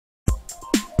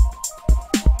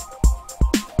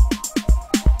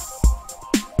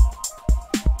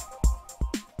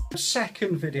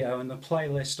second video in the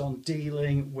playlist on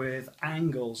dealing with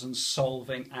angles and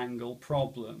solving angle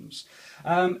problems.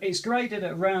 It's graded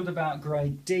at around about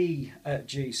grade D at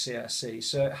GCSE,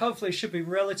 so hopefully it should be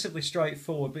relatively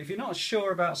straightforward. But if you're not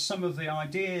sure about some of the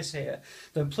ideas here,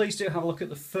 then please do have a look at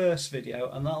the first video,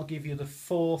 and that'll give you the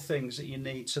 4 things that you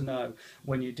need to know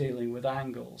when you're dealing with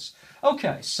angles.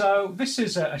 Okay, so this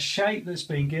is a shape that's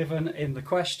been given in the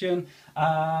question,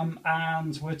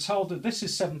 and we're told that this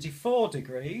is 74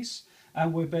 degrees,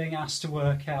 and we're being asked to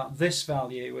work out this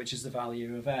value, which is the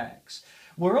value of x.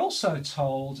 We're also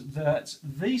told that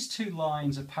these 2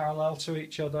 lines are parallel to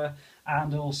each other,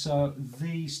 and also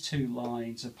these 2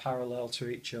 lines are parallel to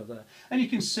each other. And you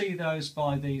can see those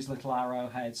by these little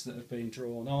arrowheads that have been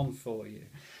drawn on for you.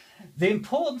 The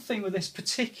important thing with this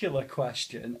particular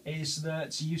question is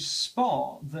that you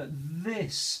spot that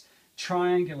this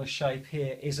triangular shape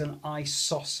here is an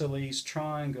isosceles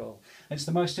triangle. It's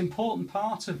the most important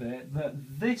part of it,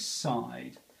 that this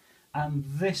side and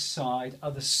this side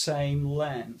are the same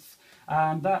length,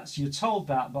 and you're told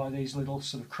that by these little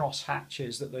sort of cross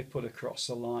hatches that they put across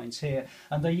the lines here,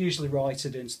 and they usually write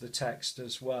it into the text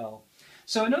as well.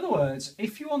 So in other words,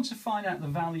 if you want to find out the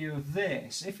value of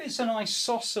this, if it's an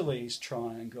isosceles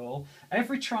triangle,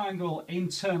 every triangle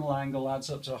internal angle adds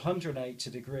up to 180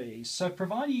 degrees. So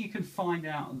provided you can find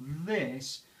out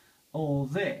this or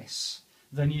this,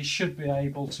 then you should be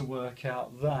able to work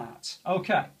out that.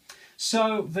 Okay,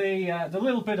 so the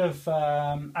little bit of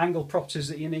angle properties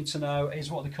that you need to know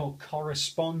is what they call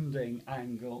corresponding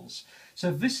angles. So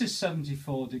if this is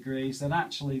 74 degrees, then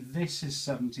actually this is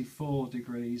 74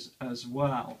 degrees as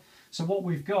well. So what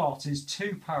we've got is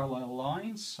 2 parallel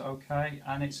lines, okay,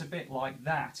 and it's a bit like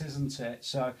that, isn't it?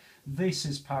 So this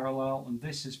is parallel and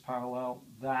this is parallel,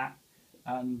 that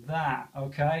and that,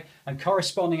 okay? And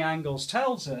corresponding angles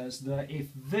tells us that if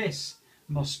this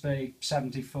must be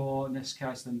 74 in this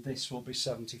case, then this will be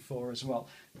 74 as well.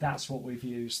 That's what we've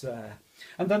used there.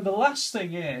 And then the last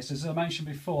thing is, as I mentioned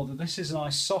before, that this is an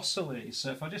isosceles.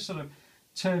 So if I just sort of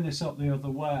turn this up the other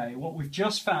way, what we've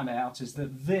just found out is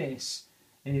that this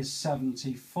is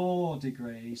 74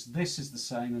 degrees, this is the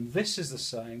same, and this is the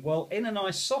same. Well, in an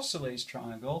isosceles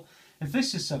triangle, if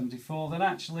this is 74, then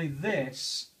actually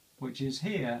this, which is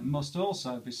here, must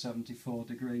also be 74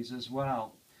 degrees as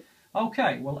well.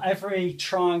 Okay, well, every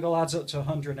triangle adds up to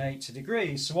 180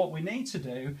 degrees, so what we need to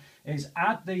do is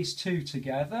add these 2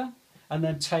 together and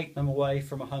then take them away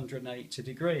from 180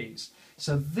 degrees.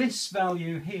 So this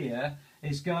value here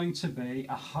is going to be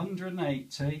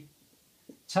 180,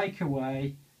 take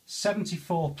away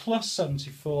 74 plus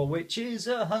 74, which is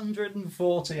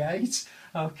 148,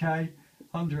 okay?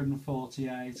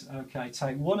 148, okay,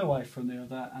 take 1 away from the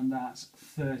other, and that's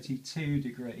 32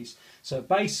 degrees. So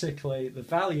basically the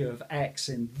value of x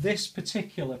in this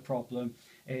particular problem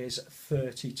is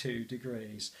 32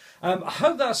 degrees. I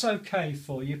hope that's okay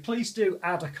for you. Please do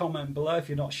add a comment below if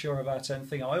you're not sure about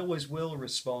anything. I always will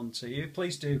respond to you.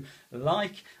 Please do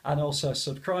like and also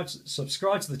subscribe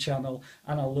to the channel,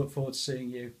 and I'll look forward to seeing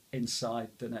you inside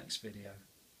the next video.